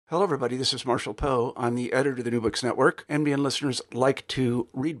Hello, everybody. This is Marshall Poe. I'm the editor of the New Books Network. NBN listeners like to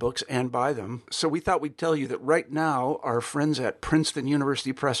read books and buy them. So we thought we'd tell you that right now, our friends at Princeton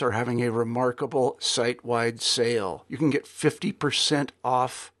University Press are having a remarkable site-wide sale. You can get 50%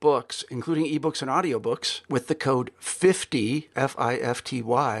 off books, including ebooks and audiobooks, with the code 50,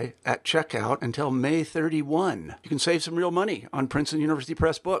 F-I-F-T-Y, at checkout until May 31. You can save some real money on Princeton University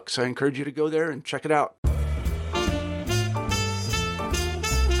Press books. I encourage you to go there and check it out.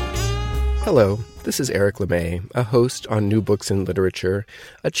 Hello, this is Eric LeMay, a host on New Books in Literature,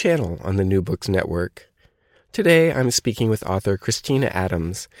 a channel on the New Books Network. Today I'm speaking with author Christina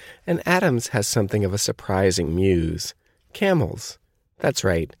Adams, and Adams has something of a surprising muse. Camels. That's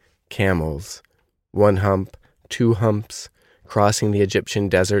right, camels. One hump, two humps, crossing the Egyptian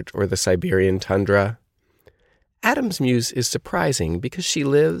desert or the Siberian tundra. Adams' muse is surprising because she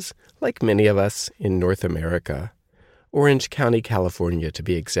lives, like many of us, in North America. Orange County, California, to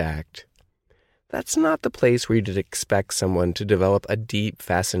be exact. That's not the place where you'd expect someone to develop a deep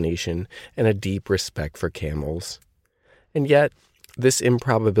fascination and a deep respect for camels. And yet, this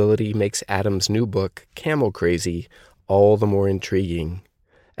improbability makes Adams' new book, Camel Crazy, all the more intriguing,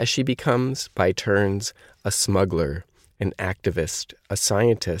 as she becomes, by turns, a smuggler, an activist, a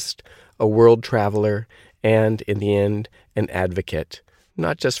scientist, a world traveler, and, in the end, an advocate,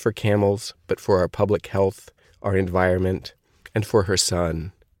 not just for camels, but for our public health, our environment, and for her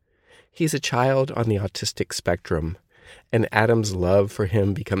son. He's a child on the autistic spectrum, and Adams' love for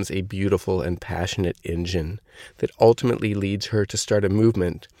him becomes a beautiful and passionate engine that ultimately leads her to start a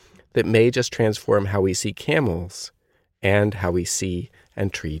movement that may just transform how we see camels and how we see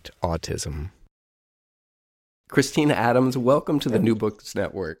and treat autism. Christina Adams, welcome to the New Books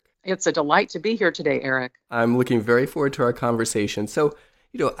Network. It's a delight to be here today, Eric. I'm looking very forward to our conversation. So,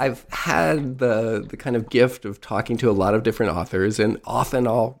 I've had the kind of gift of talking to a lot of different authors, and often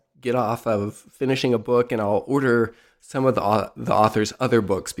I'll get off of finishing a book and I'll order some of the author's other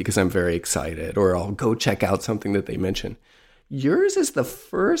books because I'm very excited, or I'll go check out something that they mention. Yours is the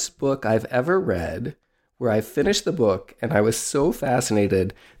first book I've ever read where I finished the book and I was so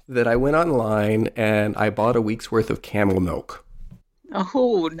fascinated that I went online and I bought a week's worth of camel milk.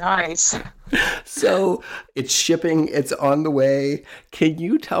 Oh, nice. So it's shipping, it's on the way. Can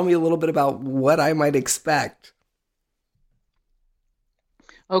you tell me a little bit about what I might expect?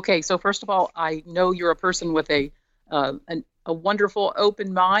 Okay, so first of all, I know you're a person with a wonderful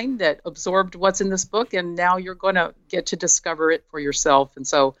open mind that absorbed what's in this book, and now you're going to get to discover it for yourself. And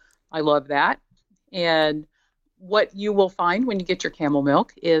so I love that. And what you will find when you get your camel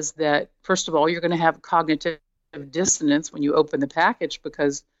milk is that, first of all, you're going to have cognitive dissonance when you open the package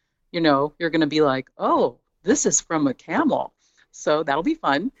because, you're going to be like, oh, this is from a camel. So that'll be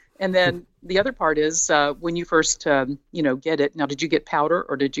fun. And then the other part is when you first, get it. Now, did you get powder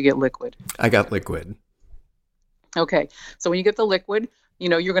or did you get liquid? I got liquid. Okay. So when you get the liquid,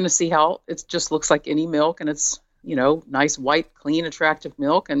 you're going to see how it just looks like any milk, and it's, nice, white, clean, attractive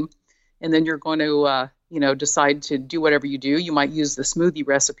milk. And then you're going to, decide to do whatever you do. You might use the smoothie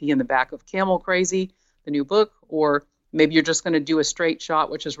recipe in the back of Camel Crazy, the new book, or maybe you're just going to do a straight shot,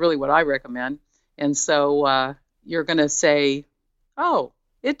 which is really what I recommend. And so you're going to say, oh,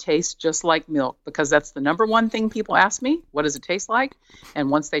 it tastes just like milk, because that's the number one thing people ask me. What does it taste like? And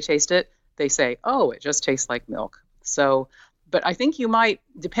once they taste it, they say, oh, it just tastes like milk. So, but I think you might,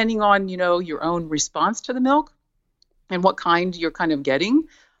 depending on, your own response to the milk and what kind you're kind of getting,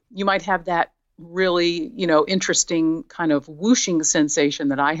 you might have that really, interesting kind of whooshing sensation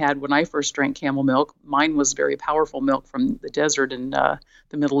that I had when I first drank camel milk. Mine was very powerful milk from the desert in the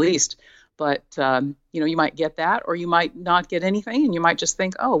Middle East. But, you might get that, or you might not get anything, and you might just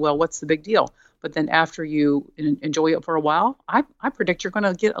think, oh, well, what's the big deal? But then after you enjoy it for a while, I predict you're going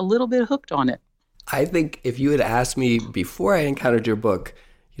to get a little bit hooked on it. I think if you had asked me before I encountered your book,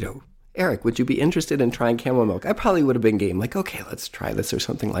 Eric, would you be interested in trying camel milk? I probably would have been game, like, okay, let's try this or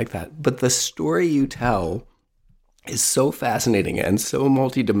something like that. But the story you tell is so fascinating and so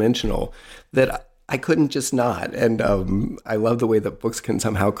multidimensional that I couldn't just not. And I love the way that books can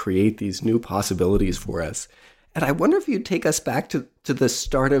somehow create these new possibilities for us. And I wonder if you'd take us back to the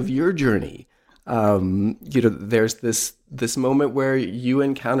start of your journey. There's this moment where you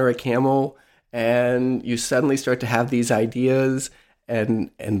encounter a camel and you suddenly start to have these ideas,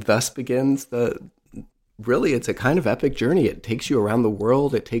 and thus begins it's a kind of epic journey. It takes you around the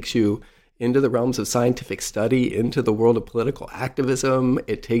world. It takes you into the realms of scientific study, into the world of political activism.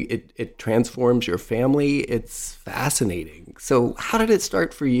 It transforms your family. It's fascinating. So how did it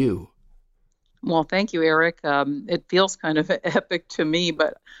start for you? Well, thank you, Eric. It feels kind of epic to me,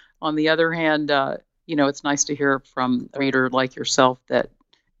 but on the other hand, it's nice to hear from a reader like yourself that,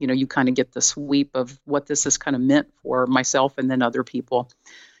 you kind of get the sweep of what this is kind of meant for myself and then other people.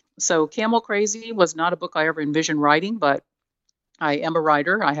 So Camel Crazy was not a book I ever envisioned writing, but I am a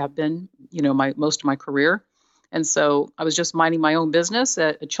writer. I have been, most of my career. And so I was just minding my own business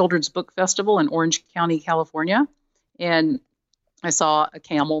at a children's book festival in Orange County, California. And I saw a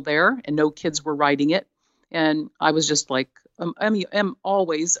camel there and no kids were riding it. And I was just like, I'm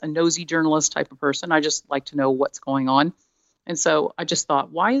always a nosy journalist type of person. I just like to know what's going on. And so I just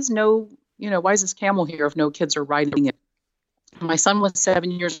thought, why is this camel here if no kids are riding it? My son was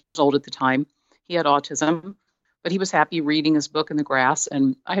 7 years old at the time. He had autism, but he was happy reading his book in the grass.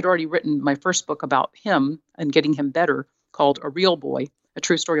 And I had already written my first book about him and getting him better, called A Real Boy, A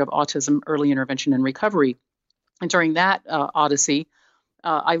True Story of Autism, Early Intervention and Recovery. And during that odyssey,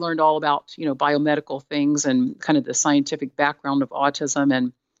 I learned all about, biomedical things and kind of the scientific background of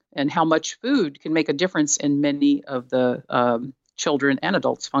autism and how much food can make a difference in many of the children and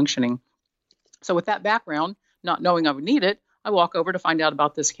adults functioning. So with that background, not knowing I would need it, I walk over to find out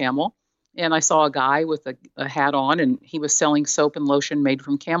about this camel. And I saw a guy with a hat on, and he was selling soap and lotion made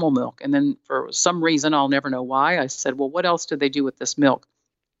from camel milk. And then for some reason, I'll never know why, I said, well, what else do they do with this milk?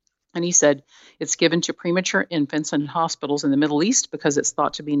 And he said, it's given to premature infants in hospitals in the Middle East because it's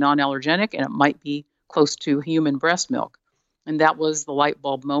thought to be non-allergenic and it might be close to human breast milk. And that was the light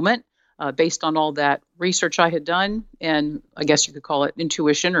bulb moment based on all that research I had done. And I guess you could call it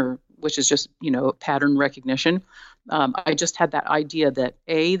intuition, which is just, pattern recognition. I just had that idea that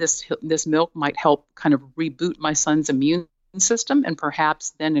this milk might help kind of reboot my son's immune system and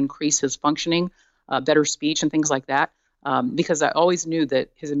perhaps then increase his functioning, better speech and things like that. Because I always knew that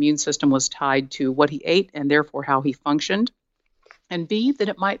his immune system was tied to what he ate and therefore how he functioned. And B, that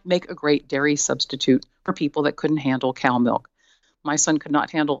it might make a great dairy substitute for people that couldn't handle cow milk. My son could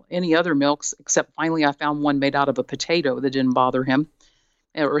not handle any other milks, except finally I found one made out of a potato that didn't bother him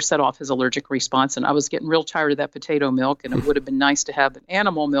or set off his allergic response. And I was getting real tired of that potato milk, and it would have been nice to have an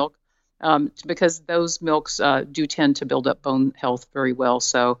animal milk because those milks do tend to build up bone health very well.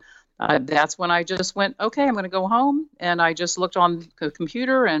 So that's when I just went, okay, I'm going to go home. And I just looked on the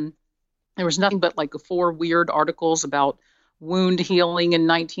computer, and there was nothing but like 4 weird articles about wound healing in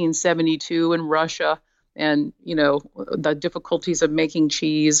 1972 in Russia and, the difficulties of making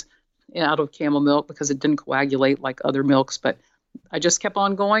cheese out of camel milk because it didn't coagulate like other milks. But I just kept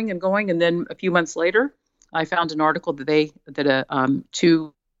on going and going. And then a few months later, I found an article that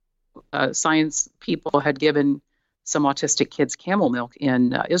 2 science people had given some autistic kids camel milk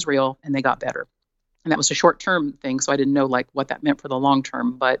in Israel, and they got better. And that was a short-term thing, so I didn't know what that meant for the long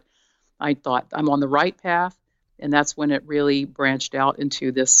term. But I thought I'm on the right path, and that's when it really branched out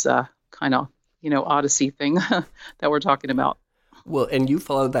into this kind of, odyssey thing that we're talking about. Well, and you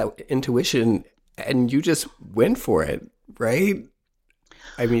followed that intuition, and you just went for it, right?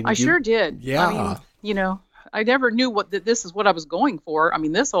 I mean, I sure did. Yeah. I mean, I never knew this is what I was going for. I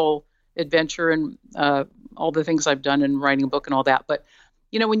mean, this whole adventure and all the things I've done in writing a book and all that. But,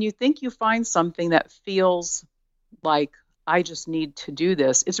 when you think you find something that feels like I just need to do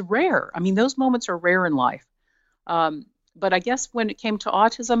this, it's rare. I mean, those moments are rare in life. But I guess when it came to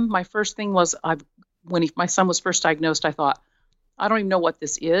autism, my first thing was when my son was first diagnosed, I thought, I don't even know what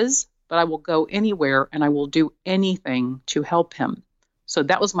this is, but I will go anywhere and I will do anything to help him. So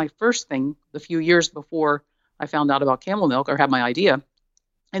that was my first thing the few years before I found out about camel milk or had my idea.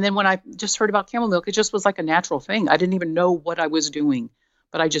 And then when I just heard about camel milk, it just was like a natural thing. I didn't even know what I was doing,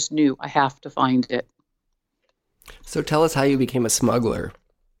 but I just knew I have to find it. So tell us how you became a smuggler.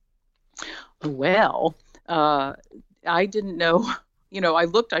 Well, I didn't know.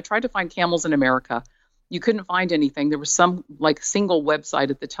 I tried to find camels in America. You couldn't find anything. There was some single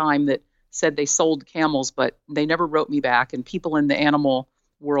website at the time that said they sold camels, but they never wrote me back. And people in the animal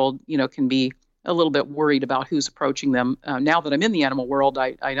world, can be a little bit worried about who's approaching them. Now that I'm in the animal world,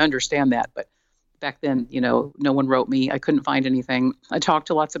 I understand that. But back then, no one wrote me. I couldn't find anything. I talked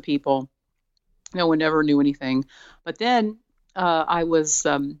to lots of people. No one ever knew anything. But then I was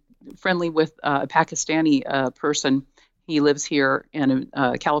friendly with a Pakistani person. He lives here in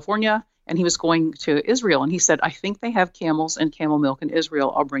California, and he was going to Israel. And he said, I think they have camels and camel milk in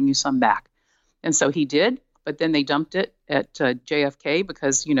Israel. I'll bring you some back. And so he did. But then they dumped it at JFK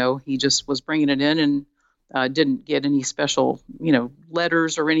because, he just was bringing it in and didn't get any special,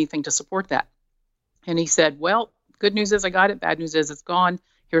 letters or anything to support that. And he said, well, good news is I got it. Bad news is it's gone.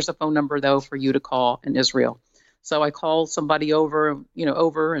 Here's a phone number, though, for you to call in Israel. So I called somebody over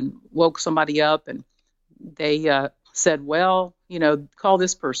and woke somebody up. And they said, well, call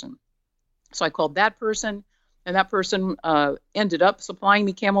this person. So I called that person. And that person ended up supplying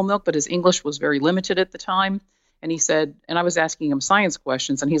me camel milk, but his English was very limited at the time. And he said, and I was asking him science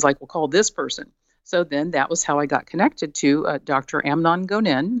questions, and he's like, well, call this person. So then that was how I got connected to Dr. Amnon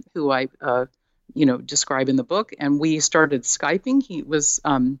Gonen, who I, describe in the book. And we started Skyping. He was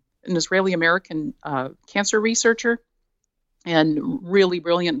an Israeli-American cancer researcher and really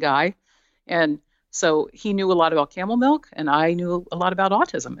brilliant guy. And so he knew a lot about camel milk, and I knew a lot about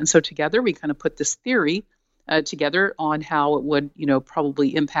autism. And so together we kind of put this theory together on how it would,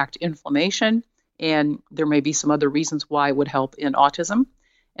 probably impact inflammation. And there may be some other reasons why it would help in autism.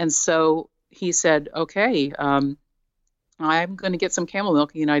 And so he said, okay, I'm going to get some camel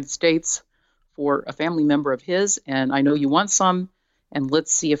milk in the United States for a family member of his. And I know you want some, and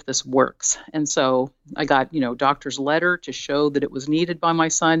let's see if this works. And so I got, doctor's letter to show that it was needed by my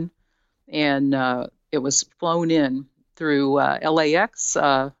son. And it was flown in through LAX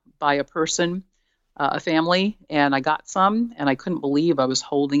by a person, a family, and I got some, and I couldn't believe I was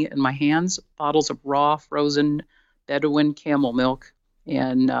holding it in my hands, bottles of raw, frozen Bedouin camel milk.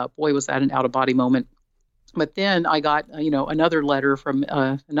 And boy, was that an out-of-body moment. But then I got, another letter from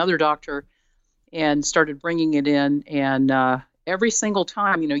another doctor and started bringing it in. And every single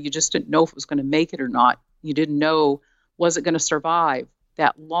time, you just didn't know if it was going to make it or not. You didn't know, was it going to survive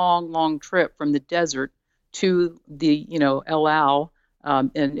that long, long trip from the desert to the, El Al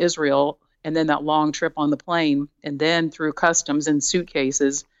in Israel, and then that long trip on the plane, and then through customs in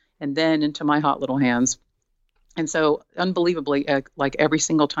suitcases, and then into my hot little hands. And so unbelievably, like every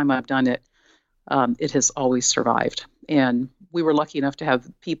single time I've done it, it has always survived. And we were lucky enough to have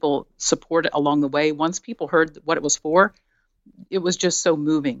people support it along the way. Once people heard what it was for, it was just so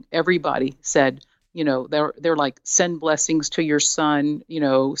moving. Everybody said, they're like, send blessings to your son,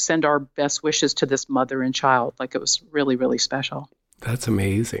 send our best wishes to this mother and child. Like, it was really, really special. That's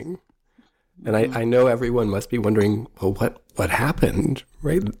amazing. And I know everyone must be wondering, well, what happened,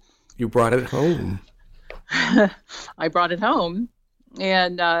 right? You brought it home. I brought it home.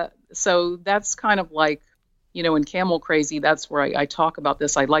 And so that's kind of like, in Camel Crazy, that's where I talk about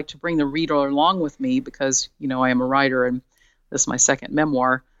this. I like to bring the reader along with me because, I am a writer and this is my second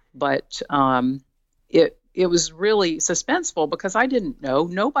memoir. But it was really suspenseful because I didn't know.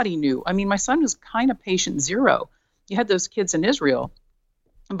 Nobody knew. I mean, my son was kind of patient zero. You had those kids in Israel,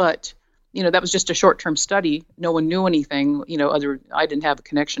 but that was just a short-term study. No one knew anything. I didn't have a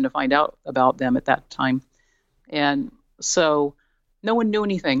connection to find out about them at that time, and so no one knew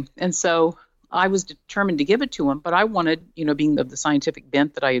anything. And so I was determined to give it to him, but I wanted, being of the scientific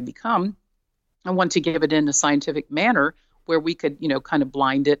bent that I had become, I wanted to give it in a scientific manner where we could, kind of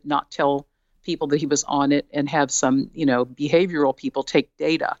blind it, not tell people that he was on it, and have some, behavioral people take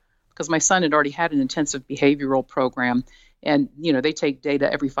data. Because my son had already had an intensive behavioral program, and, they take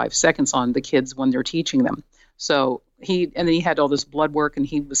data every 5 seconds on the kids when they're teaching them. So then he had all this blood work, and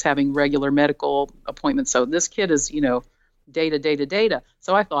he was having regular medical appointments. So this kid is, data.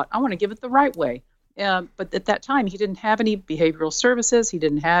 So I thought, I want to give it the right way. But at that time, he didn't have any behavioral services. He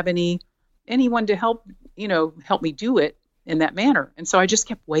didn't have anyone to help me do it in that manner. And so I just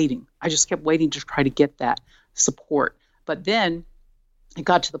kept waiting. To try to get that support. But then it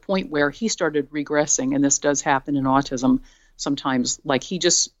got to the point where he started regressing, and this does happen in autism sometimes. Like, he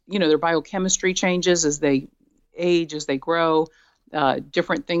just, their biochemistry changes as they age, as they grow,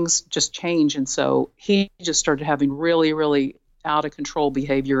 different things just change. And so he just started having really, really out of control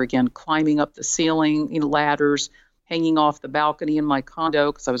behavior again, climbing up the ceiling, ladders, hanging off the balcony in my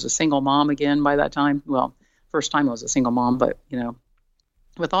condo, because I was a single mom again by that time. Well, first time I was a single mom, but,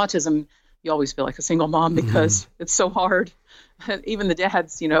 with autism, you always feel like a single mom because it's so hard. Even the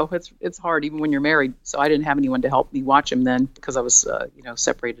dads, it's hard even when you're married. So I didn't have anyone to help me watch him then because I was,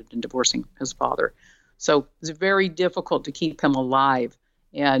 separated and divorcing his father. So it was very difficult to keep him alive.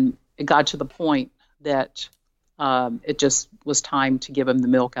 And it got to the point that it just was time to give him the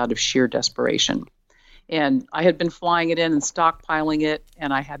milk out of sheer desperation. And I had been flying it in and stockpiling it.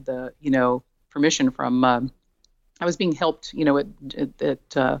 And I had the, permission from, I was being helped,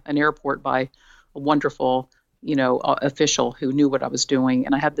 at an airport by a wonderful, official who knew what I was doing.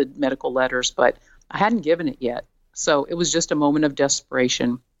 And I had the medical letters, but I hadn't given it yet. So it was just a moment of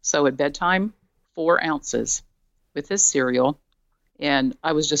desperation. So at bedtime, 4 ounces with his cereal. And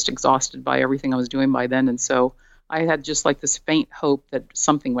I was just exhausted by everything I was doing by then. And so I had just like this faint hope that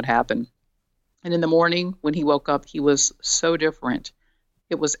something would happen. And in the morning when he woke up, he was so different.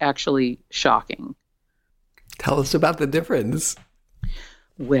 It was actually shocking. Tell us about the difference.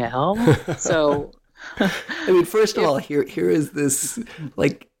 Well, so... I mean, first of all, here is this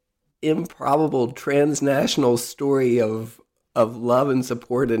like improbable transnational story of love and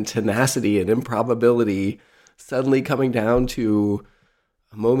support and tenacity and improbability suddenly coming down to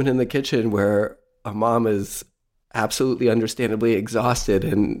a moment in the kitchen where a mom is absolutely understandably exhausted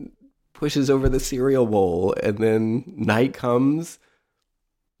and pushes over the cereal bowl, and then night comes,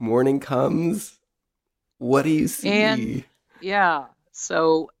 morning comes. What do you see? And yeah,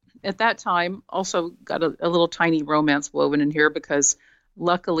 so at that time, also got a little tiny romance woven in here because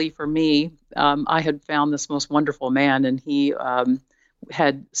luckily for me, I had found this most wonderful man, and he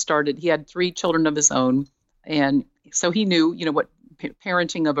he had 3 children of his own. And so he knew, what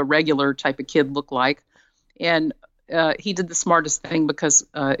parenting of a regular type of kid looked like. And he did the smartest thing because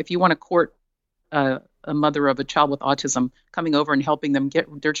if you want to court a mother of a child with autism, coming over and helping them get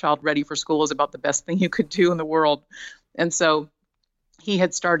their child ready for school is about the best thing you could do in the world. And so he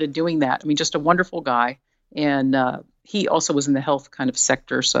had started doing that. I mean, just a wonderful guy. And he also was in the health kind of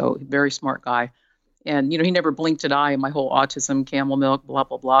sector, so very smart guy. And, he never blinked an eye in my whole autism, camel milk, blah,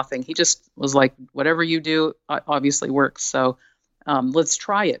 blah, blah thing. He just was like, whatever you do obviously works. So let's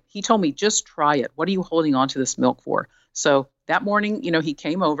try it. He told me, just try it. What are you holding on to this milk for? So that morning, he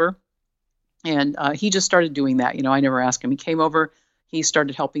came over and he just started doing that. I never asked him. He came over. He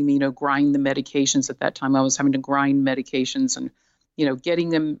started helping me, grind the medications. At that time, I was having to grind medications and, getting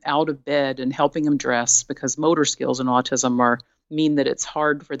them out of bed and helping them dress, because motor skills in autism mean that it's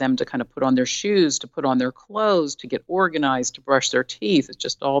hard for them to kind of put on their shoes, to put on their clothes, to get organized, to brush their teeth. It's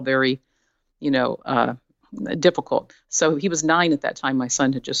just all very, difficult. So he was 9 at that time. My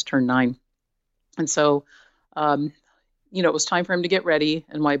son had just turned 9. And so, it was time for him to get ready.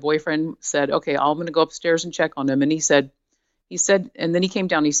 And my boyfriend said, okay, I'm going to go upstairs and check on him. And he said, and then he came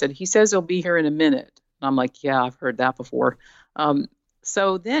down, he says he'll be here in a minute. And I'm like, yeah, I've heard that before.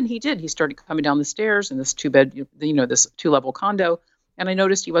 So then he did. He started coming down the stairs in this 2-bed, this 2-level condo. And I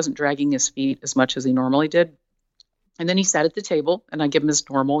noticed he wasn't dragging his feet as much as he normally did. And then he sat at the table, and I give him his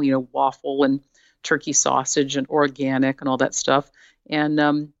normal, waffle and turkey sausage and organic and all that stuff. And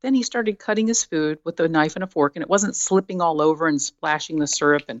then he started cutting his food with a knife and a fork, and it wasn't slipping all over and splashing the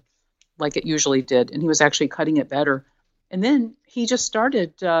syrup and like it usually did. And he was actually cutting it better. And then he just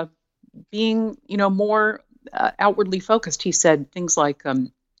started being, more outwardly focused. He said things like,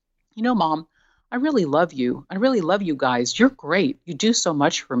 Mom, I really love you. I really love you guys. You're great. You do so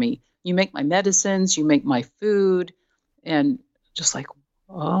much for me. You make my medicines, you make my food. And just like,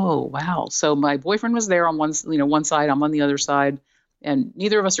 oh, wow. So my boyfriend was there on one side, I'm on the other side. And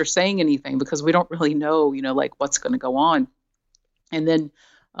neither of us are saying anything because we don't really know, like what's going to go on. And then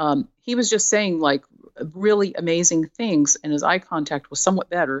he was just saying like really amazing things. And his eye contact was somewhat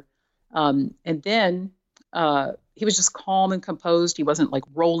better. And then he was just calm and composed. He wasn't like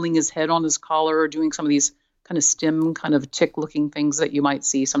rolling his head on his collar or doing some of these kind of stim, kind of tick looking things that you might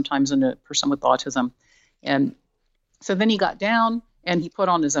see sometimes in a person with autism. And so then he got down and he put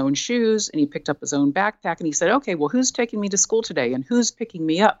on his own shoes and he picked up his own backpack and he said, okay, well, who's taking me to school today and who's picking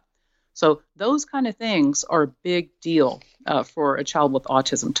me up? So those kind of things are a big deal for a child with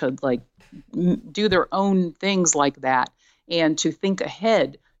autism, to like do their own things like that and to think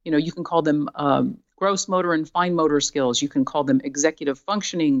ahead. You can call them gross motor and fine motor skills. You can call them executive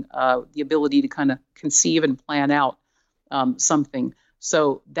functioning, the ability to kind of conceive and plan out something.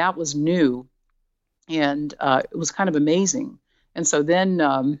 So that was new, and it was kind of amazing. And so then,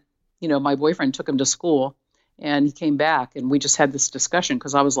 my boyfriend took him to school, and he came back, and we just had this discussion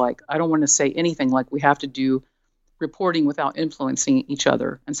because I was like, I don't want to say anything like we have to do reporting without influencing each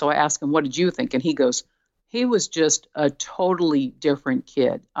other. And so I asked him, what did you think? And he goes, he was just a totally different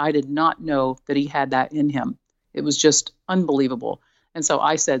kid. I did not know that he had that in him. It was just unbelievable. And so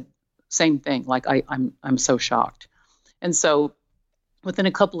I said, same thing, like I'm so shocked. And so within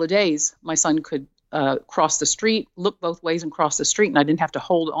a couple of days, my son could cross the street, look both ways and cross the street. And I didn't have to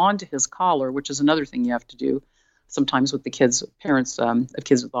hold on to his collar, which is another thing you have to do sometimes with the parents of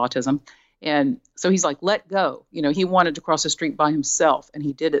kids with autism. And so he's like, let go. He wanted to cross the street by himself, and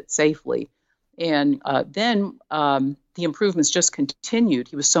he did it safely. And then the improvements just continued.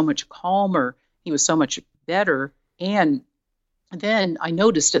 He was so much calmer. He was so much better. And then I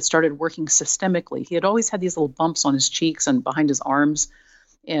noticed it started working systemically. He had always had these little bumps on his cheeks and behind his arms.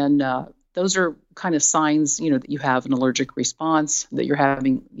 And those are kind of signs, that you have an allergic response, that you're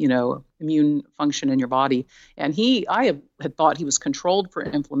having, immune function in your body. And I had thought he was controlled for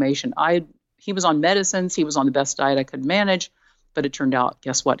inflammation. He was on medicines. He was on the best diet I could manage. But it turned out,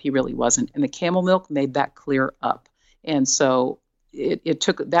 guess what? He really wasn't. And the camel milk made that clear up. And so it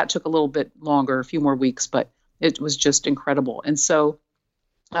took a little bit longer, a few more weeks, but it was just incredible. And so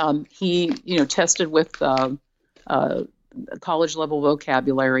he, tested with college level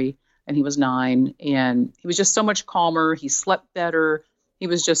vocabulary, and he was 9, and he was just so much calmer. He slept better. He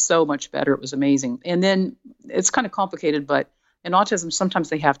was just so much better. It was amazing. And then it's kind of complicated, but in autism, sometimes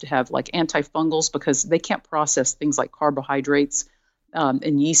they have to have like antifungals because they can't process things like carbohydrates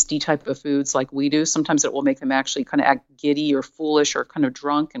and yeasty type of foods like we do. Sometimes it will make them actually kind of act giddy or foolish or kind of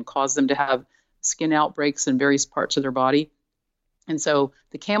drunk and cause them to have skin outbreaks in various parts of their body. And so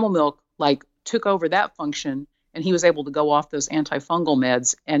the camel milk like took over that function, and he was able to go off those antifungal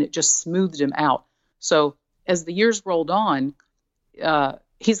meds, and it just smoothed him out. So as the years rolled on,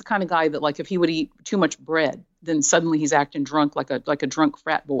 he's the kind of guy that like if he would eat too much bread, then suddenly he's acting drunk like a drunk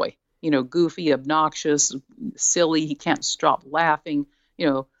frat boy, goofy, obnoxious, silly. He can't stop laughing,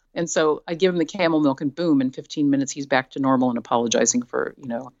 And so I give him the camel milk, and boom, in 15 minutes he's back to normal and apologizing for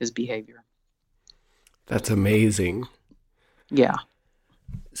his behavior. That's amazing. Yeah.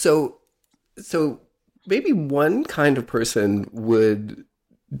 So maybe one kind of person would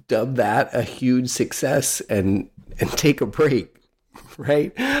dub that a huge success and take a break,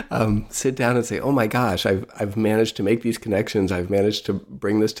 right? Sit down and say, oh my gosh, I've managed to make these connections. I've managed to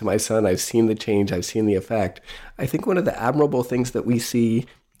bring this to my son. I've seen the change. I've seen the effect. I think one of the admirable things that we see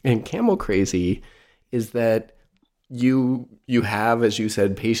in Camel Crazy is that you have, as you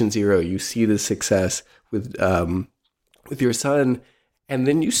said, patient zero. You see the success with your son, and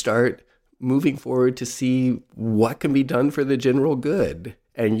then you start moving forward to see what can be done for the general good.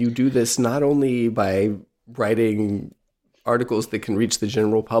 And you do this not only by writing articles that can reach the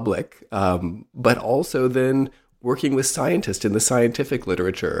general public, but also then working with scientists in the scientific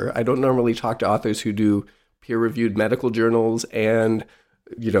literature. I don't normally talk to authors who do peer-reviewed medical journals and,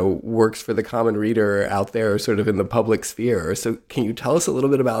 works for the common reader out there sort of in the public sphere. So can you tell us a little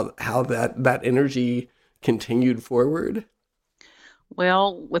bit about how that energy continued forward?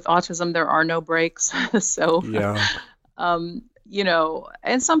 Well, with autism, there are no breaks. So, yeah.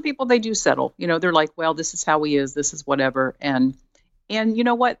 And some people, they do settle, they're like, well, this is how he is, this is whatever. And you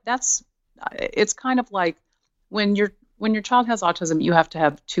know what, it's kind of like when your child has autism, you have to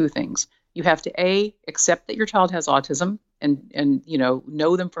have two things. You have to accept that your child has autism and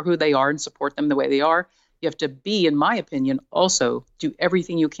know them for who they are and support them the way they are. You have to B, in my opinion, also do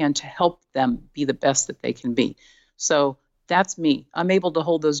everything you can to help them be the best that they can be. So that's me. I'm able to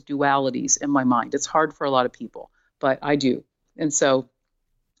hold those dualities in my mind. It's hard for a lot of people, but I do. And so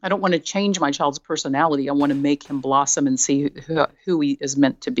I don't want to change my child's personality. I want to make him blossom and see who he is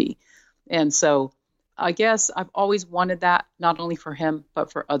meant to be. And so I guess I've always wanted that, not only for him,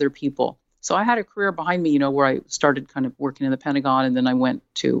 but for other people. So I had a career behind me, where I started kind of working in the Pentagon, and then I went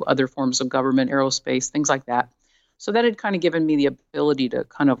to other forms of government, aerospace, things like that. So that had kind of given me the ability to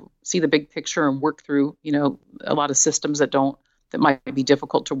kind of see the big picture and work through, a lot of systems that might be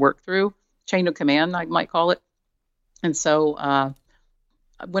difficult to work through. Chain of command, I might call it. And so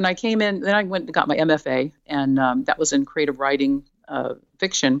when I came in, then I went and got my MFA, and that was in creative writing,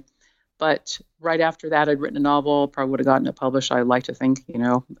 fiction. But right after that, I'd written a novel, probably would have gotten it published. I like to think,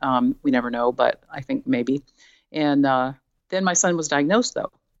 we never know, but I think maybe. And then my son was diagnosed,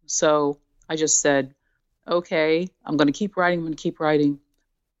 though. So I just said, okay, I'm going to keep writing.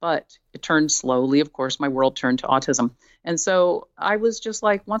 But it turned slowly. Of course, my world turned to autism. And so I was just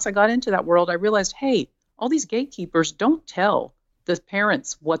like, once I got into that world, I realized, hey, all these gatekeepers don't tell the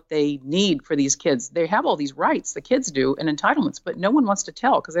parents what they need for these kids. They have all these rights, the kids do, and entitlements, but no one wants to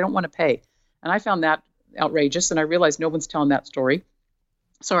tell because they don't want to pay. And I found that outrageous, and I realized no one's telling that story.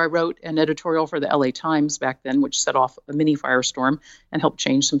 So I wrote an editorial for the LA Times back then, which set off a mini firestorm and helped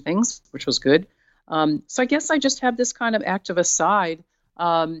change some things, which was good. So I guess I just have this kind of activist side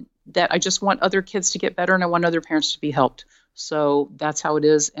that I just want other kids to get better, and I want other parents to be helped. So that's how it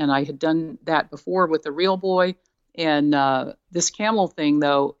is. And I had done that before with the real boy. And this camel thing,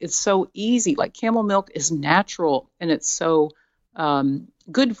 though, it's so easy. Like camel milk is natural, and it's so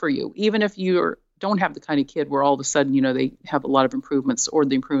good for you. Even if you don't have the kind of kid where all of a sudden, they have a lot of improvements or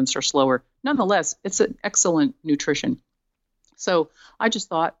the improvements are slower. Nonetheless, it's an excellent nutrition. So I just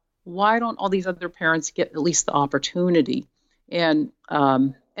thought, why don't all these other parents get at least the opportunity? And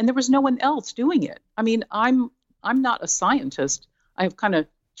there was no one else doing it. I mean, I'm not a scientist. I've kind of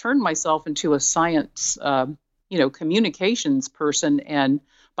turned myself into a science, communications person, and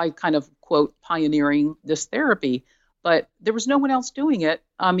by kind of, quote, pioneering this therapy. But there was no one else doing it.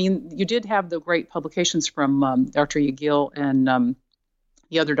 I mean, you did have the great publications from Dr. Yagil and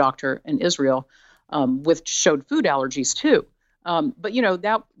the other doctor in Israel, which showed food allergies too. But,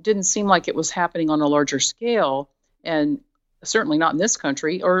 that didn't seem like it was happening on a larger scale, and certainly not in this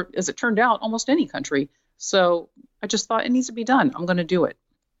country, or as it turned out, almost any country. So I just thought it needs to be done. I'm going to do it.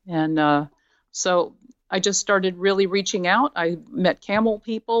 And so I just started really reaching out. I met camel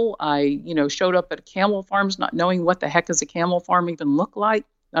people. I, showed up at camel farms, not knowing what the heck does a camel farm even look like.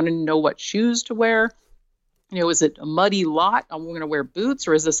 I didn't know what shoes to wear. Is it a muddy lot? I'm going to wear boots,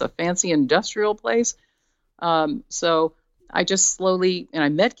 or is this a fancy industrial place? So I just slowly, and I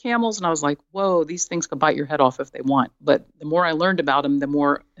met camels, and I was like, whoa, these things could bite your head off if they want. But the more I learned about them, the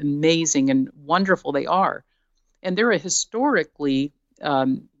more amazing and wonderful they are. And they're a historically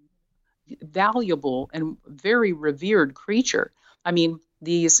valuable and very revered creature. I mean,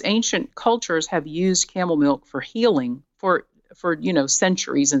 these ancient cultures have used camel milk for healing for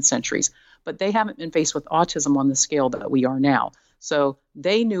centuries and centuries, but they haven't been faced with autism on the scale that we are now. So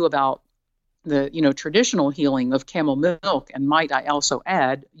they knew about the traditional healing of camel milk, and might I also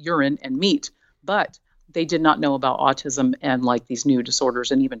add urine and meat, but they did not know about autism and like these new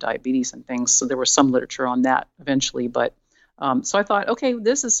disorders and even diabetes and things. So there was some literature on that eventually, but so I thought, okay,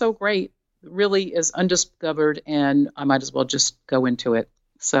 this is so great, it really is undiscovered, and I might as well just go into it.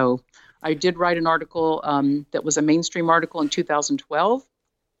 So I did write an article that was a mainstream article in 2012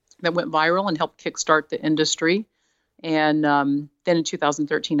 that went viral and helped kickstart the industry. And then in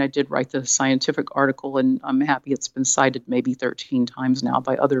 2013, I did write the scientific article, and I'm happy it's been cited maybe 13 times now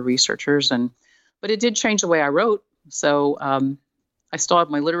by other researchers. But it did change the way I wrote. So I still have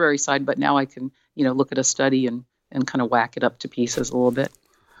my literary side, but now I can, look at a study and kind of whack it up to pieces a little bit.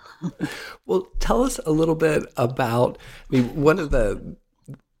 Well, tell us a little bit about, one of the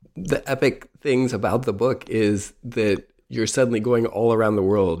epic things about the book is that you're suddenly going all around the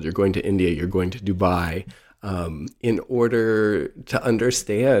world. You're going to India, you're going to Dubai, in order to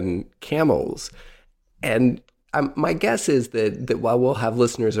understand camels. And my guess is that while we'll have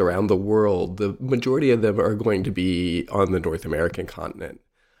listeners around the world, the majority of them are going to be on the North American continent.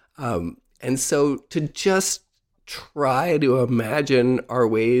 And so to just try to imagine our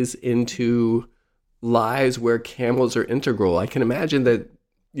ways into lives where camels are integral, I can imagine that,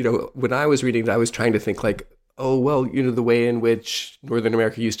 when I was reading it, I was trying to think like, oh, well, the way in which Northern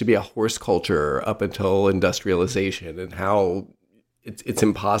America used to be a horse culture up until industrialization, and how it's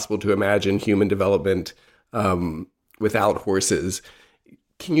impossible to imagine human development without horses.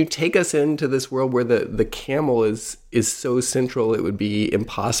 Can you take us into this world where the camel is so central it would be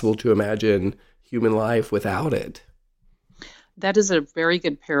impossible to imagine human life without it? That is a very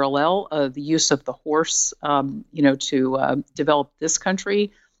good parallel of the use of the horse, to develop this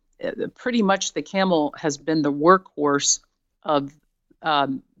country. Pretty much the camel has been the workhorse of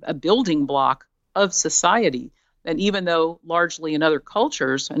a building block of society. And even though largely in other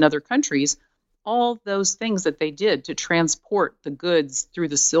cultures and other countries, all those things that they did to transport the goods through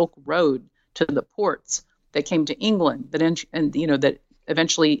the Silk Road to the ports that came to England, that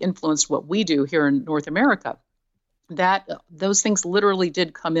eventually influenced what we do here in North America, that those things literally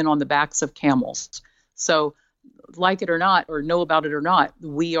did come in on the backs of camels. So like it or not, or know about it or not,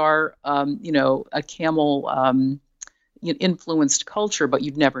 we are, a camel influenced culture, but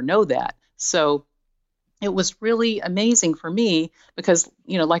you'd never know that. So it was really amazing for me because,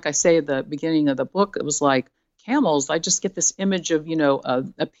 like I say at the beginning of the book, it was like camels. I just get this image of,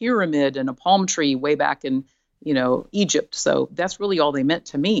 a pyramid and a palm tree way back in, Egypt. So that's really all they meant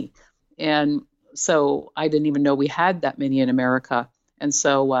to me. And so I didn't even know we had that many in America. And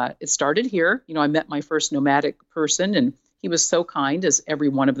so it started here. I met my first nomadic person, and he was so kind, as every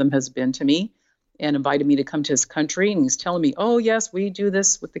one of them has been to me, and invited me to come to his country. And he's telling me, oh, yes, we do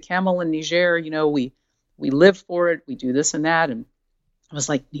this with the camel in Niger. We live for it. We do this and that. And I was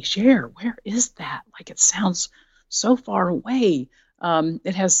like, Niger, where is that? Like, it sounds so far away.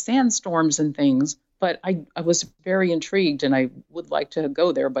 It has sandstorms and things. But I was very intrigued, and I would like to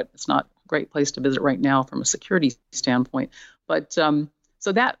go there, but it's not a great place to visit right now from a security standpoint. But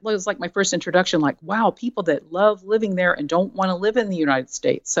so that was like my first introduction, like, wow, people that love living there and don't want to live in the United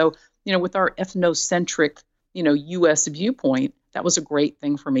States. So, with our ethnocentric, U.S. viewpoint, that was a great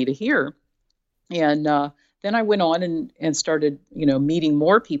thing for me to hear. And then I went on and started, meeting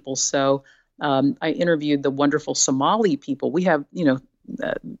more people. So I interviewed the wonderful Somali people. We have,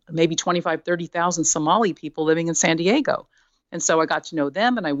 maybe 25, 30,000 Somali people living in San Diego. And so I got to know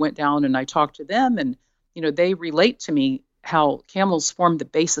them, and I went down and I talked to them, and, they relate to me how camels form the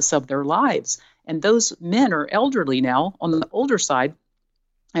basis of their lives. And those men are elderly now on the older side,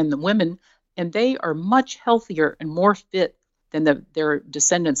 and the women, and they are much healthier and more fit than their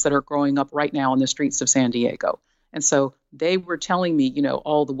descendants that are growing up right now on the streets of San Diego. And so they were telling me,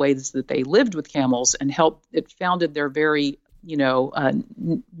 all the ways that they lived with camels and it founded their very,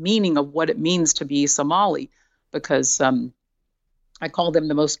 meaning of what it means to be Somali, because I call them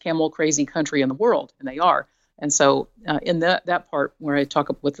the most camel crazy country in the world, and they are. And so in that part where I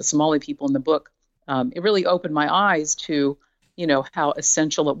talk with the Somali people in the book, it really opened my eyes to, how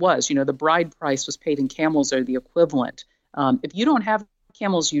essential it was. The bride price was paid in camels, or the equivalent. If you don't have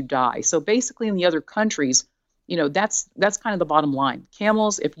camels, you die. So basically in the other countries, that's kind of the bottom line.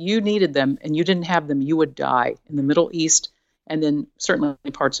 Camels, if you needed them and you didn't have them, you would die in the Middle East and then certainly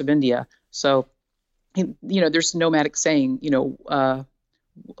parts of India. So, there's a nomadic saying,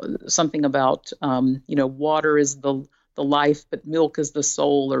 something about, water is the life, but milk is the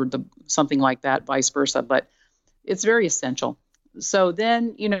soul, or something like that, vice versa. But it's very essential. So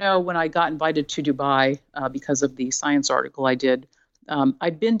then, when I got invited to Dubai because of the science article I did,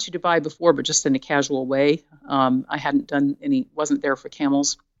 I'd been to Dubai before, but just in a casual way. I hadn't wasn't there for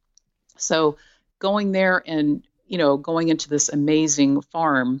camels. So going there and, going into this amazing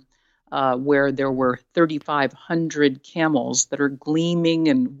farm where there were 3,500 camels that are gleaming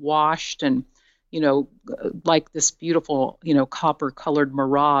and washed and, like this beautiful, copper colored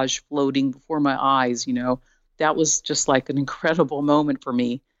mirage floating before my eyes, that was just like an incredible moment for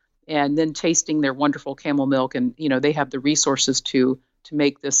me. And then tasting their wonderful camel milk, and they have the resources to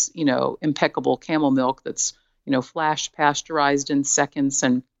make this impeccable camel milk that's flash pasteurized in seconds,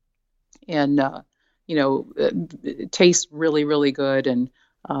 and it tastes really, really good. And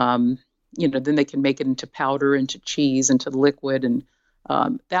then they can make it into powder, into cheese, into liquid, and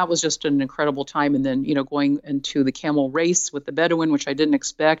that was just an incredible time. And then going into the camel race with the Bedouin, which I didn't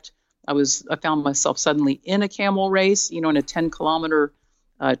expect. I found myself suddenly in a camel race, in a 10-kilometer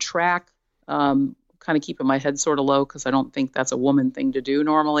track, kind of keeping my head sort of low because I don't think that's a woman thing to do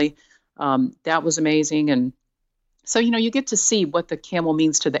normally. That was amazing. And so, you get to see what the camel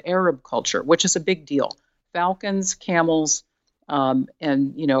means to the Arab culture, which is a big deal. Falcons, camels, and,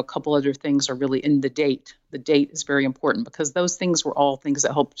 a couple other things are really in the date. The date is very important because those things were all things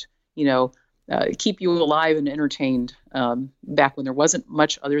that helped, keep you alive and entertained back when there wasn't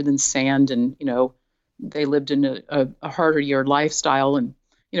much other than sand, and they lived in a harder lifestyle, and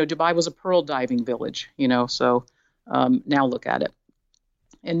Dubai was a pearl diving village, so now look at it.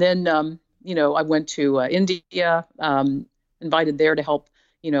 And then I went to India, invited there to help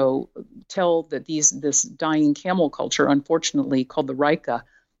tell that this dying camel culture, unfortunately called the Raika,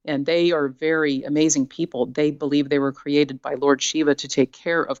 and they are very amazing people. They believe they were created by Lord Shiva to take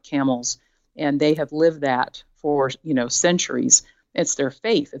care of camels. And they have lived that for, centuries. It's their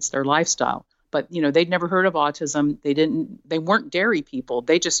faith, it's their lifestyle. But, they'd never heard of autism. They weren't dairy people.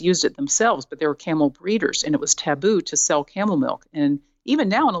 They just used it themselves, but they were camel breeders, and it was taboo to sell camel milk. And even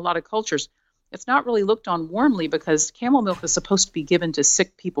now in a lot of cultures, it's not really looked on warmly because camel milk is supposed to be given to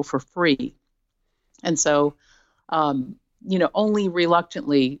sick people for free. And so, only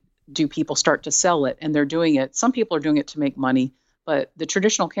reluctantly do people start to sell it, and they're doing it. Some people are doing it to make money. But the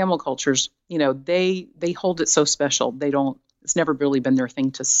traditional camel cultures, they hold it so special. It's never really been their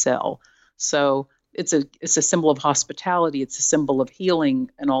thing to sell. So it's a symbol of hospitality. It's a symbol of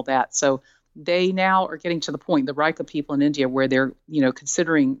healing and all that. So they now are getting to the point, the Raika people in India, where they're,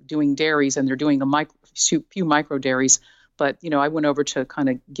 considering doing dairies, and they're doing few micro dairies. But, I went over to kind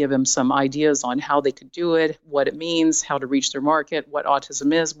of give them some ideas on how they could do it, what it means, how to reach their market, what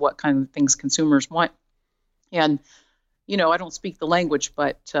autism is, what kind of things consumers want. And I don't speak the language,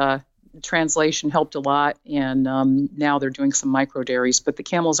 but translation helped a lot. And now they're doing some micro dairies. But the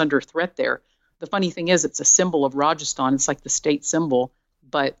camel's under threat there. The funny thing is, it's a symbol of Rajasthan. It's like the state symbol,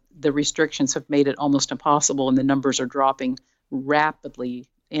 but the restrictions have made it almost impossible, and the numbers are dropping rapidly,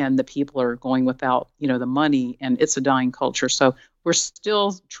 and the people are going without, the money, and it's a dying culture. So we're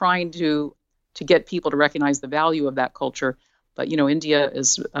still trying to get people to recognize the value of that culture. But, India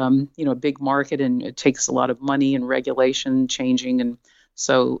is, a big market, and it takes a lot of money and regulation changing. And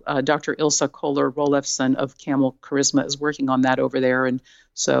so Dr. Ilse Kohler-Rolefsen of Camel Charisma is working on that over there. And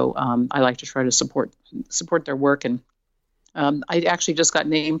so I like to try to support their work. And I actually just got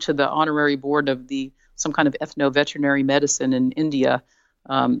named to the honorary board of some kind of ethno-veterinary medicine in India.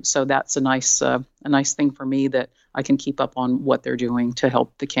 So that's a nice thing for me, that I can keep up on what they're doing to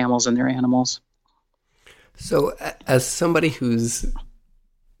help the camels and their animals. So as somebody who's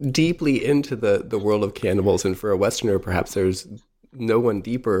deeply into the world of cannibals, and for a Westerner, perhaps there's no one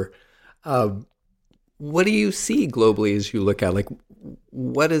deeper, what do you see globally as you look at, like,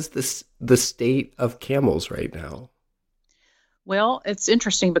 what is the state of camels right now? Well, it's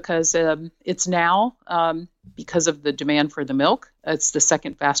interesting because it's now, because of the demand for the milk, it's the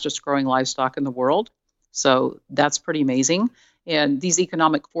second fastest growing livestock in the world. So that's pretty amazing. And these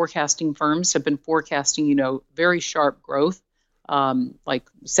economic forecasting firms have been forecasting, very sharp growth, like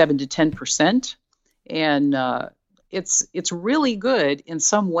 7 to 10%. And it's really good in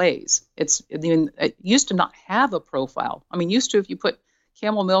some ways. It used to not have a profile. Used to, if you put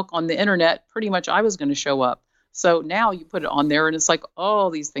camel milk on the internet, pretty much I was going to show up. So now you put it on there, and it's like all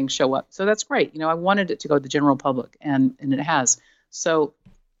these things show up. So that's great. I wanted it to go to the general public, and it has. So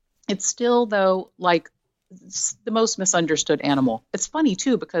it's still, though, like it's the most misunderstood animal. It's funny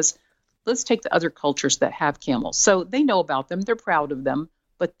too, because let's take the other cultures that have camels. So they know about them, they're proud of them,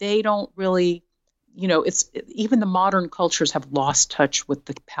 but they don't really, even the modern cultures have lost touch with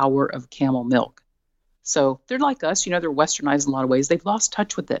the power of camel milk. So they're like us, they're westernized in a lot of ways. They've lost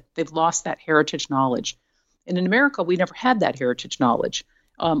touch with it. They've lost that heritage knowledge. And in America, we never had that heritage knowledge.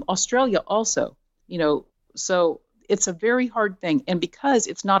 Australia also, so it's a very hard thing. And because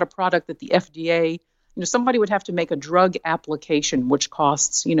it's not a product that the FDA, somebody would have to make a drug application, which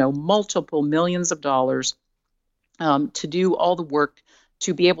costs, multiple millions of dollars to do all the work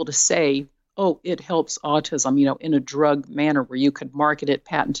to be able to say, oh, it helps autism, in a drug manner where you could market it,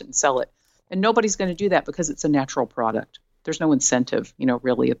 patent it, and sell it. And nobody's going to do that because it's a natural product. There's no incentive,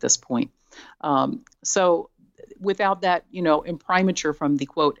 really at this point. So without that, imprimatur from the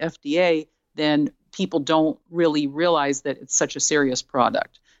quote FDA, then people don't really realize that it's such a serious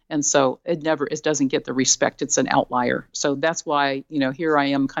product. And so it doesn't get the respect. It's an outlier. So that's why, here I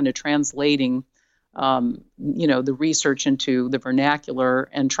am kind of translating, the research into the vernacular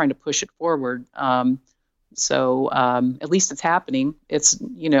and trying to push it forward. So at least it's happening. It's,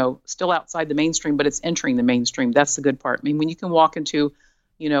 still outside the mainstream, but it's entering the mainstream. That's the good part. I mean, when you can walk into,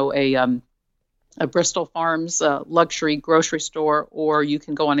 a Bristol Farms luxury grocery store, or you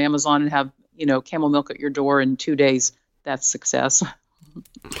can go on Amazon and have, camel milk at your door in 2 days, that's success.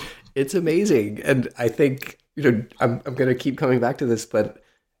 It's amazing. And I think, I'm going to keep coming back to this, but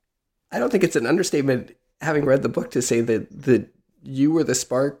I don't think it's an understatement, having read the book, to say that you were the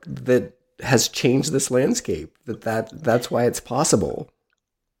spark that has changed this landscape, that's why it's possible.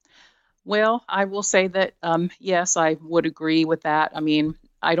 Well, I will say that, yes, I would agree with that. I mean,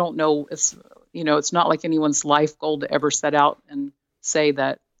 I don't know. It's not like anyone's life goal to ever set out and say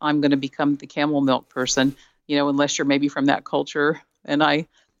that I'm going to become the camel milk person, unless you're maybe from that culture. And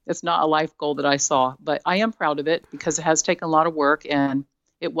it's not a life goal that I saw, but I am proud of it because it has taken a lot of work, and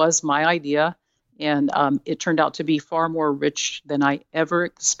it was my idea. And it turned out to be far more rich than I ever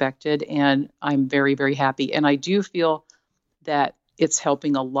expected. And I'm very, very happy. And I do feel that it's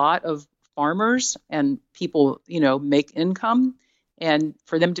helping a lot of farmers and people, make income. And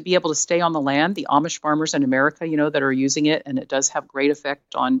for them to be able to stay on the land, the Amish farmers in America, that are using it, and it does have great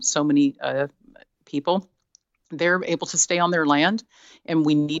effect on so many people, they're able to stay on their land. And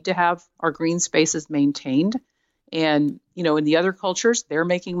we need to have our green spaces maintained. And, in the other cultures, they're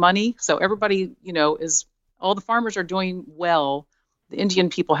making money. So everybody, all the farmers are doing well. The Indian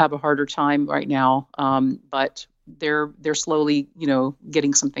people have a harder time right now, but they're slowly,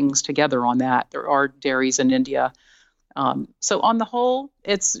 getting some things together on that. There are dairies in India. So on the whole,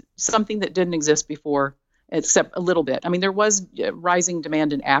 it's something that didn't exist before, except a little bit. I mean, there was rising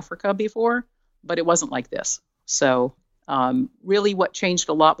demand in Africa before, but it wasn't like this. So really what changed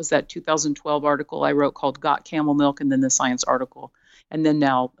a lot was that 2012 article I wrote called Got Camel Milk, and then the science article. And then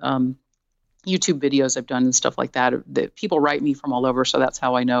now YouTube videos I've done and stuff like that. That people write me from all over, so that's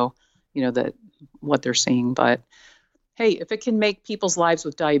how I know, that what they're seeing. But hey, if it can make people's lives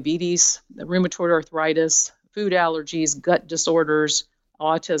with diabetes, rheumatoid arthritis, food allergies, gut disorders,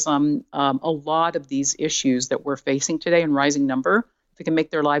 autism, a lot of these issues that we're facing today in rising number, if it can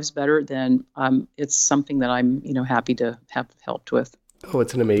make their lives better, then it's something that I'm, happy to have helped with. Oh,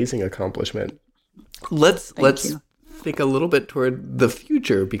 it's an amazing accomplishment. Let's think a little bit toward the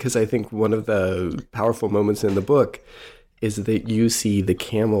future, because I think one of the powerful moments in the book is that you see the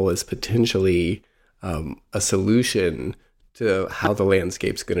camel as potentially a solution to how the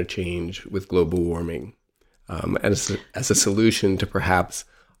landscape's going to change with global warming, as a solution to perhaps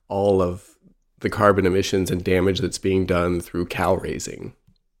all of the carbon emissions and damage that's being done through cow raising.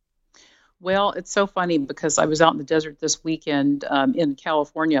 Well, it's so funny because I was out in the desert this weekend in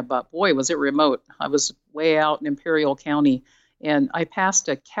California, but boy, was it remote. I was way out in Imperial County, and I passed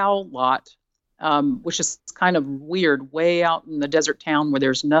a cow lot, which is kind of weird, way out in the desert town where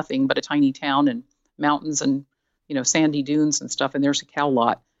there's nothing but a tiny town and mountains and, sandy dunes and stuff, and there's a cow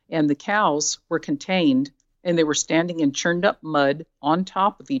lot. And the cows were contained, and they were standing in churned up mud on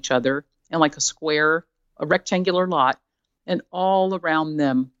top of each other in like a rectangular lot, and all around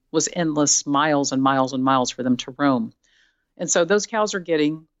them was endless miles and miles and miles for them to roam. And so those cows are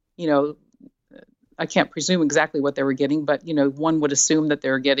getting, I can't presume exactly what they were getting, but, one would assume that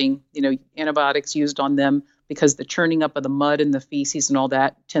they're getting, antibiotics used on them because the churning up of the mud and the feces and all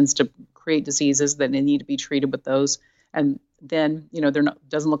that tends to create diseases that they need to be treated with those. And then,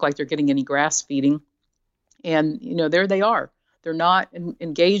 doesn't look like they're getting any grass feeding. And, there they are. They're not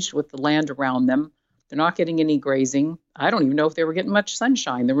engaged with the land around them. They're not getting any grazing. I don't even know if they were getting much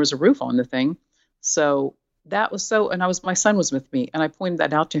sunshine. There was a roof on the thing. So that was so, and my son was with me, and I pointed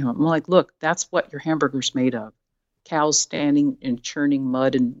that out to him. I'm like, look, that's what your hamburger's made of. Cows standing and churning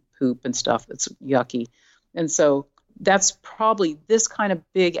mud and poop and stuff. It's yucky. And so that's probably, this kind of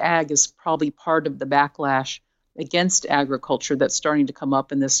big ag is probably part of the backlash against agriculture that's starting to come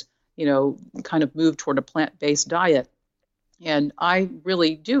up in this, kind of move toward a plant-based diet. And I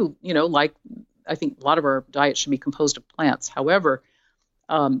really do, like, I think a lot of our diet should be composed of plants. However,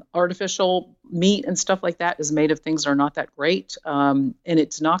 artificial meat and stuff like that is made of things that are not that great. And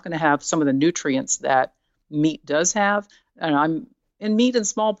it's not going to have some of the nutrients that meat does have. And I'm in meat in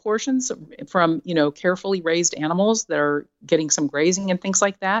small portions from, carefully raised animals that are getting some grazing and things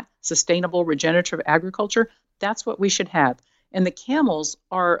like that, sustainable regenerative agriculture. That's what we should have. And the camels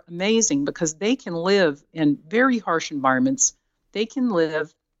are amazing because they can live in very harsh environments. They can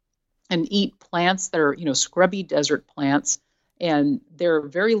live and eat plants that are, scrubby desert plants, and they're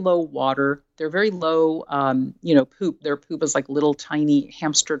very low water. They're very low, poop. Their poop is like little tiny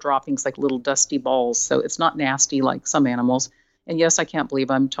hamster droppings, like little dusty balls. So it's not nasty like some animals. And yes, I can't believe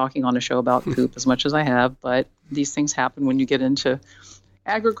I'm talking on a show about poop as much as I have, but these things happen when you get into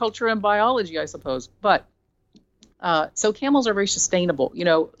agriculture and biology, I suppose. But so camels are very sustainable.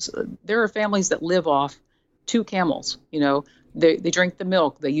 There are families that live off 2 camels. They drink the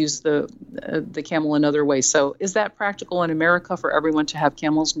milk. They use the camel in other ways. So is that practical in America for everyone to have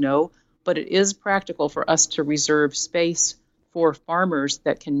camels? No, but it is practical for us to reserve space for farmers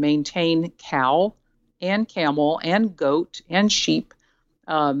that can maintain cow and camel and goat and sheep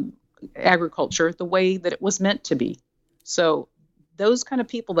agriculture the way that it was meant to be. So those kind of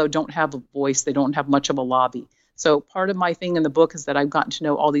people, though, don't have a voice. They don't have much of a lobby. So part of my thing in the book is that I've gotten to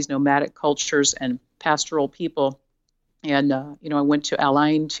know all these nomadic cultures and pastoral people. And, I went to Al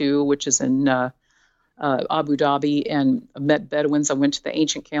Ain too, which is in Abu Dhabi, and I met Bedouins. I went to the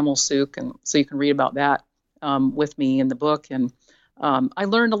ancient camel souk, and so you can read about that with me in the book. And I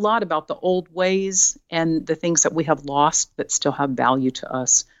learned a lot about the old ways and the things that we have lost that still have value to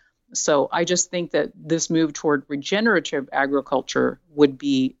us. So I just think that this move toward regenerative agriculture would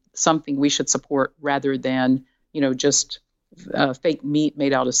be something we should support rather than, just fake meat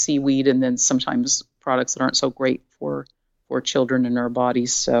made out of seaweed and then sometimes products that aren't so great for children in our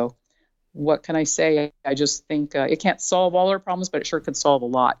bodies. So what can I say? I just think it can't solve all our problems, but it sure could solve a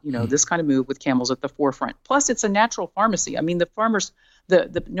lot. This kind of move with camels at the forefront. Plus, it's a natural pharmacy. I mean, the farmers,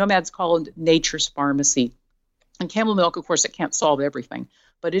 the nomads call it nature's pharmacy. And camel milk, of course, it can't solve everything,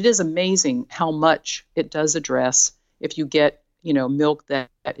 but it is amazing how much it does address if you get, milk that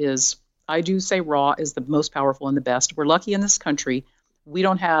is, I do say raw is the most powerful and the best. We're lucky in this country. We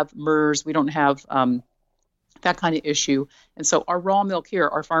don't have MERS. We don't have that kind of issue. And so our raw milk here,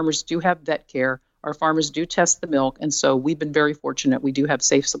 our farmers do have vet care. Our farmers do test the milk. And so we've been very fortunate. We do have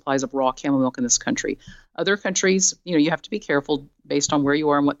safe supplies of raw camel milk in this country. Other countries, you have to be careful based on where you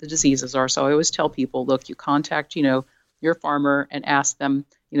are and what the diseases are. So I always tell people, look, you contact, your farmer and ask them,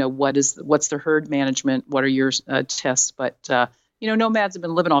 what's their herd management? What are your tests? But, nomads have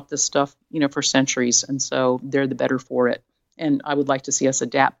been living off this stuff, for centuries. And so they're the better for it. And I would like to see us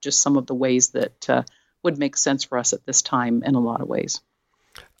adapt just some of the ways that would make sense for us at this time in a lot of ways.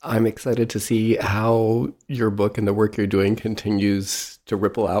 I'm excited to see how your book and the work you're doing continues to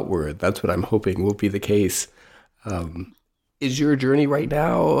ripple outward. That's what I'm hoping will be the case. Is your journey right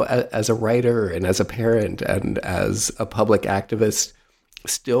now as a writer and as a parent and as a public activist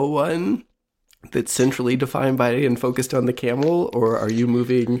still one that's centrally defined by and focused on the camel, or are you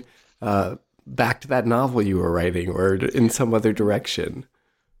moving back to that novel you were writing or in some other direction?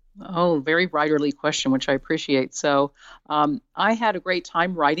 Oh, very writerly question, which I appreciate. So I had a great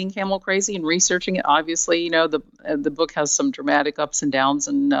time writing Camel Crazy and researching it. Obviously, the book has some dramatic ups and downs,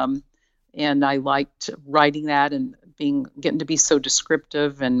 and I liked writing that and getting to be so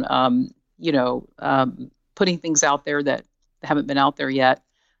descriptive and putting things out there that haven't been out there yet.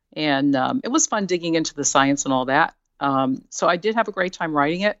 And it was fun digging into the science and all that. So I did have a great time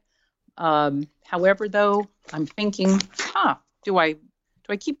writing it. However, though, I'm thinking, do I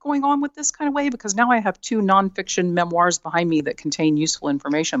keep going on with this kind of way? Because now I have 2 nonfiction memoirs behind me that contain useful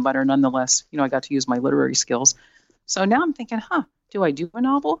information, but are nonetheless, I got to use my literary skills. So now I'm thinking, do I do a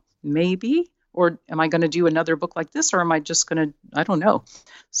novel? Maybe. Or am I going to do another book like this? Or am I just going to, I don't know.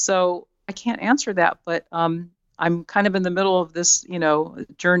 So I can't answer that, but I'm kind of in the middle of this,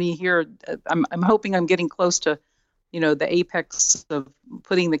 journey here. I'm hoping I'm getting close to, the apex of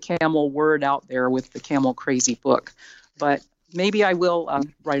putting the camel word out there with the Camel Crazy book. But maybe I will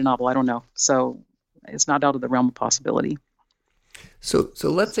write a novel. I don't know. So it's not out of the realm of possibility. So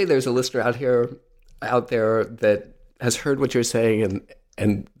let's say there's a listener out there that has heard what you're saying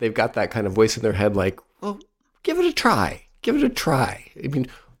and they've got that kind of voice in their head like, well, give it a try. Give it a try. I mean,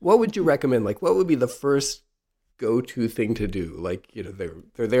 what would you recommend? Like, what would be the first go-to thing to do? Like,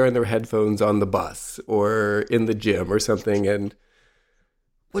 they're there in their headphones on the bus or in the gym or something, and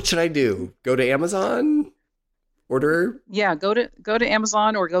what should I do? Go to Amazon? Order? Yeah, go to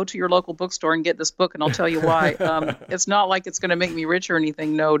Amazon or go to your local bookstore and get this book, and I'll tell you why. It's not like it's going to make me rich or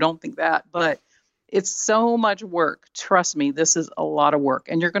anything. No, don't think that. But it's so much work. Trust me, this is a lot of work.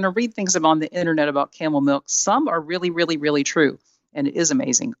 And you're going to read things on the internet about camel milk. Some are really, really, really true, and it is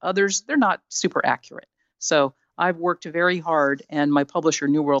amazing. Others, they're not super accurate. So I've worked very hard, and my publisher,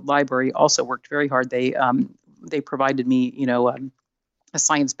 New World Library, also worked very hard. They provided me, a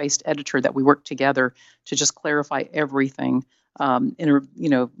science-based editor that we worked together to just clarify everything in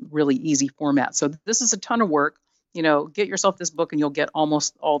a really easy format. So this is a ton of work. Get yourself this book and you'll get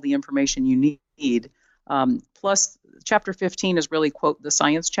almost all the information you need. Plus, chapter 15 is really, quote, the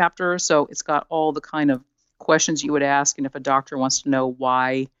science chapter. So it's got all the kind of questions you would ask. And if a doctor wants to know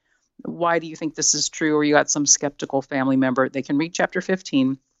why do you think this is true, or you got some skeptical family member, they can read chapter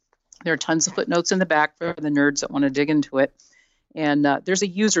 15. There are tons of footnotes in the back for the nerds that want to dig into it. And there's a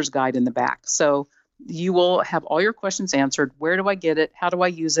user's guide in the back. So you will have all your questions answered. Where do I get it? How do I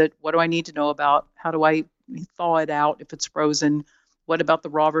use it? What do I need to know about? How do I thaw it out if it's frozen? What about the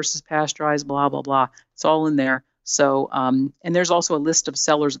raw versus pasteurized? Blah, blah, blah. It's all in there. So, and there's also a list of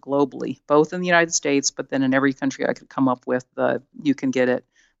sellers globally, both in the United States, but then in every country I could come up with, you can get it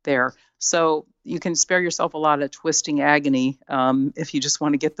there. So you can spare yourself a lot of twisting agony if you just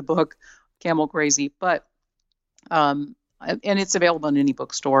want to get the book, Camel Crazy. But and it's available in any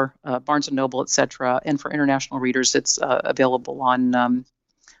bookstore, Barnes & Noble, etc. And for international readers, it's available on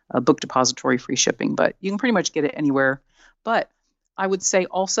Book Depository, free shipping. But you can pretty much get it anywhere. But I would say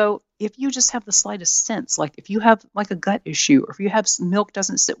also, if you just have the slightest sense, like if you have like a gut issue, or if you have milk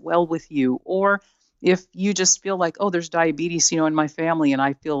doesn't sit well with you, or if you just feel like, oh, there's diabetes, in my family, and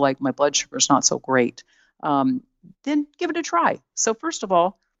I feel like my blood sugar is not so great, then give it a try. So first of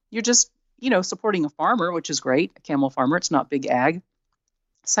all, you're just supporting a farmer, which is great, a camel farmer. It's not big ag.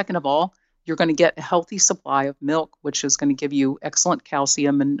 Second of all, you're going to get a healthy supply of milk, which is going to give you excellent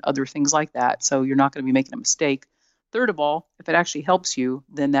calcium and other things like that. So you're not going to be making a mistake. Third of all, if it actually helps you,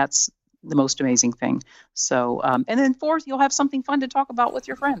 then that's the most amazing thing. So, and then fourth, you'll have something fun to talk about with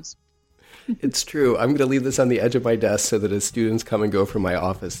your friends. It's true. I'm going to leave this on the edge of my desk so that as students come and go from my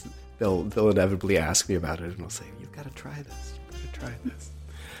office, they'll inevitably ask me about it, and I'll say, "You've got to try this. You've got to try this."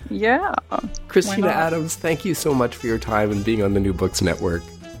 Yeah. Christina Adams, thank you so much for your time and being on the New Books Network.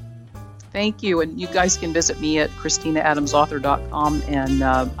 Thank you. And you guys can visit me at ChristinaAdamsAuthor.com. And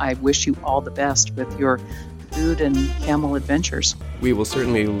I wish you all the best with your food and camel adventures. We will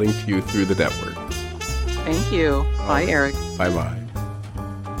certainly link to you through the network. Thank you. Bye, Eric. Bye-bye.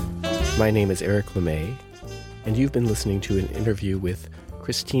 My name is Eric LeMay, and you've been listening to an interview with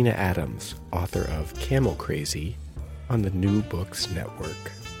Christina Adams, author of Camel Crazy, on the New Books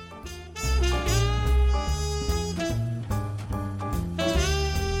Network.